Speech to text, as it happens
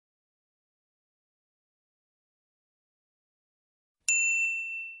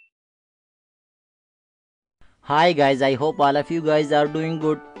Hi guys, I hope all of you guys are doing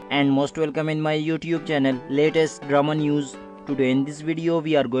good and most welcome in my YouTube channel latest drama news. Today in this video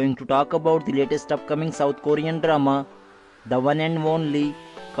we are going to talk about the latest upcoming South Korean drama, the one and only,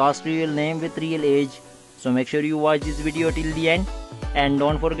 cast real name with real age. So make sure you watch this video till the end and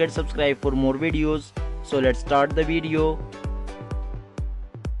don't forget subscribe for more videos. So let's start the video.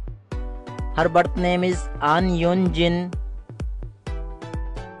 Her birth name is Ahn Eun Jin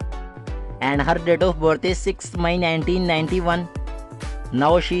and her date of birth is 6 May 1991.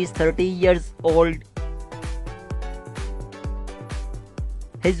 Now she is 30 years old.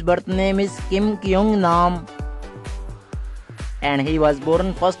 His birth name is Kyung Nam and he was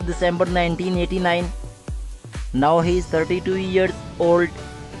born 1st December 1989. Now he is 32 years old.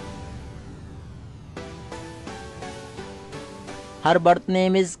 Her birth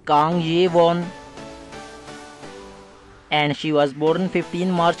name is Kang and she was born 15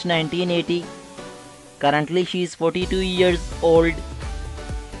 March 1980. Currently she is 42 years old.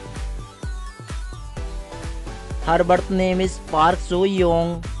 Her birth name is Park So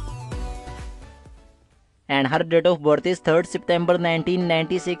Young and her date of birth is 3rd September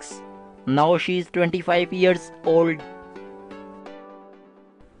 1996. Now she is 25 years old.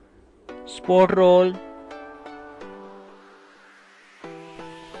 Sport role.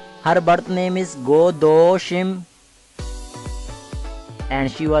 Her birth name is Go Do Shim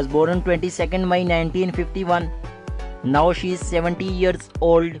and she was born 22nd May 1951. Now she is 70 years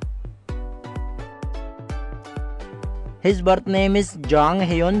old. His birth name is Jang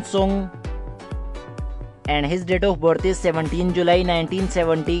Hyun Sung and his date of birth is 17 July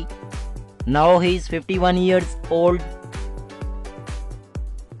 1970. Now he is 51 years old.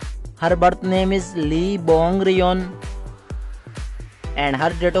 Her birth name is Lee Bong Ryon and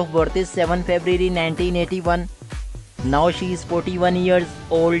her date of birth is 7 February 1981. Now she is 41 years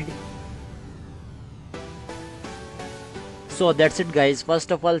old. So that's it guys.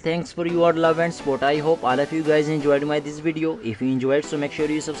 First of all, thanks for your love and support. I hope all of you guys enjoyed this video. If you enjoyed, so make sure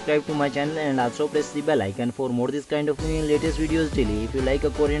you subscribe to my channel and also press the bell icon for more this kind of new and latest videos daily. If you like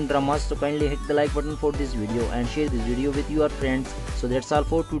a Korean drama, so kindly hit the like button for this video and share this video with your friends. So that's all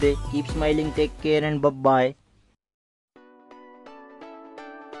for today. Keep smiling, take care and bye bye.